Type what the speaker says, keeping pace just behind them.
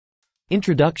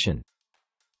Introduction.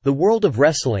 The world of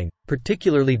wrestling,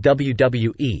 particularly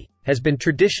WWE, has been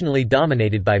traditionally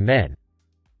dominated by men.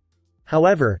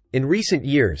 However, in recent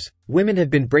years, women have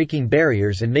been breaking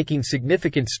barriers and making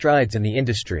significant strides in the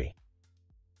industry.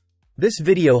 This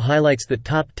video highlights the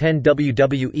top 10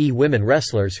 WWE women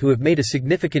wrestlers who have made a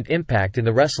significant impact in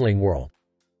the wrestling world.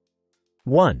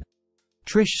 1.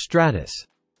 Trish Stratus.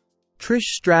 Trish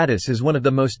Stratus is one of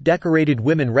the most decorated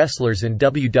women wrestlers in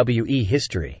WWE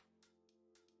history.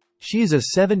 She is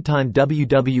a 7-time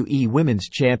WWE Women's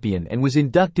Champion and was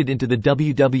inducted into the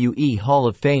WWE Hall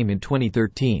of Fame in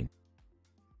 2013.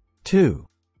 2.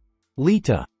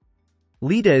 Lita.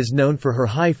 Lita is known for her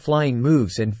high-flying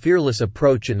moves and fearless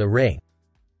approach in the ring.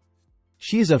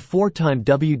 She is a 4-time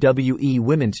WWE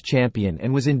Women's Champion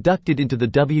and was inducted into the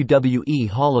WWE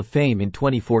Hall of Fame in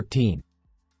 2014.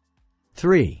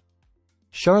 3.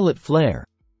 Charlotte Flair.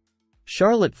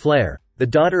 Charlotte Flair, the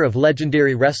daughter of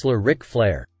legendary wrestler Ric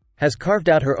Flair, has carved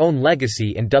out her own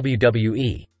legacy in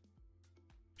WWE.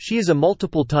 She is a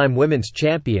multiple-time women's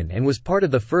champion and was part of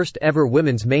the first-ever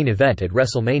women's main event at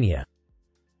WrestleMania.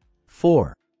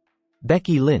 4.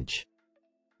 Becky Lynch.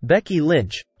 Becky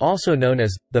Lynch, also known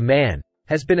as The Man,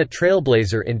 has been a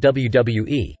trailblazer in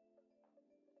WWE.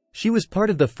 She was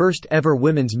part of the first-ever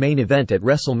women's main event at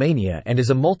WrestleMania and is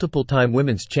a multiple-time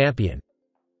women's champion.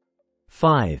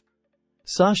 5.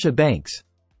 Sasha Banks.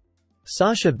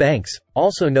 Sasha Banks,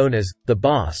 also known as The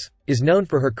Boss, is known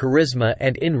for her charisma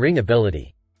and in-ring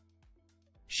ability.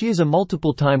 She is a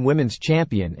multiple-time women's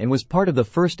champion and was part of the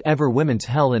first-ever women's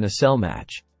Hell in a Cell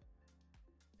match.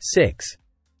 6.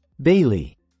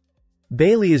 Bayley.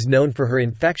 Bayley is known for her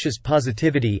infectious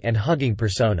positivity and hugging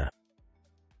persona.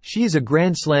 She is a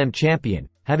Grand Slam champion,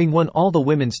 having won all the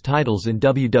women's titles in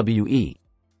WWE.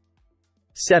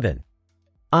 7.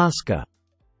 Asuka.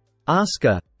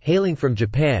 Asuka, hailing from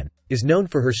Japan, is known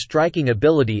for her striking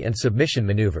ability and submission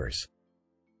maneuvers.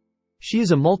 She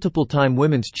is a multiple-time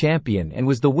women's champion and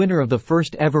was the winner of the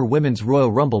first-ever Women's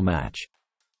Royal Rumble match.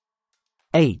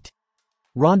 8.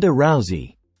 Ronda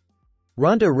Rousey.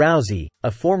 Ronda Rousey,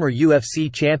 a former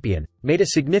UFC champion, made a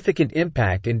significant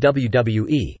impact in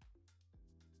WWE.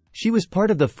 She was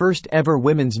part of the first-ever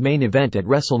women's main event at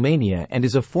WrestleMania and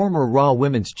is a former Raw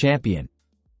Women's Champion.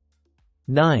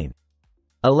 9.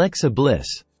 Alexa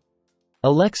Bliss.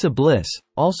 Alexa Bliss,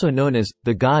 also known as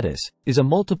The Goddess, is a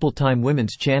multiple-time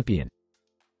women's champion.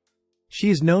 She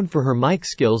is known for her mic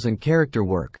skills and character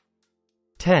work.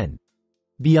 10.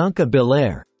 Bianca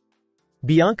Belair.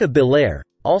 Bianca Belair,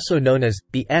 also known as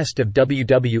the Est of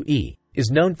WWE, is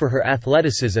known for her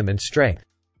athleticism and strength.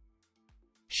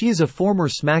 She is a former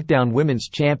SmackDown Women's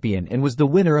Champion and was the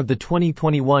winner of the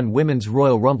 2021 Women's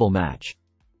Royal Rumble match.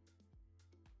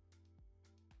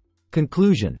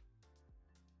 Conclusion.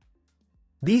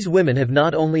 These women have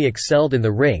not only excelled in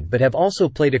the ring but have also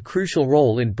played a crucial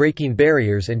role in breaking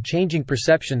barriers and changing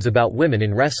perceptions about women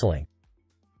in wrestling.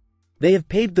 They have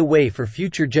paved the way for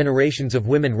future generations of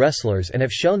women wrestlers and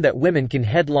have shown that women can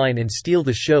headline and steal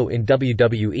the show in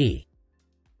WWE.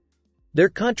 Their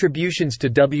contributions to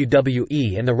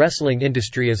WWE and the wrestling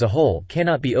industry as a whole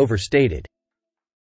cannot be overstated.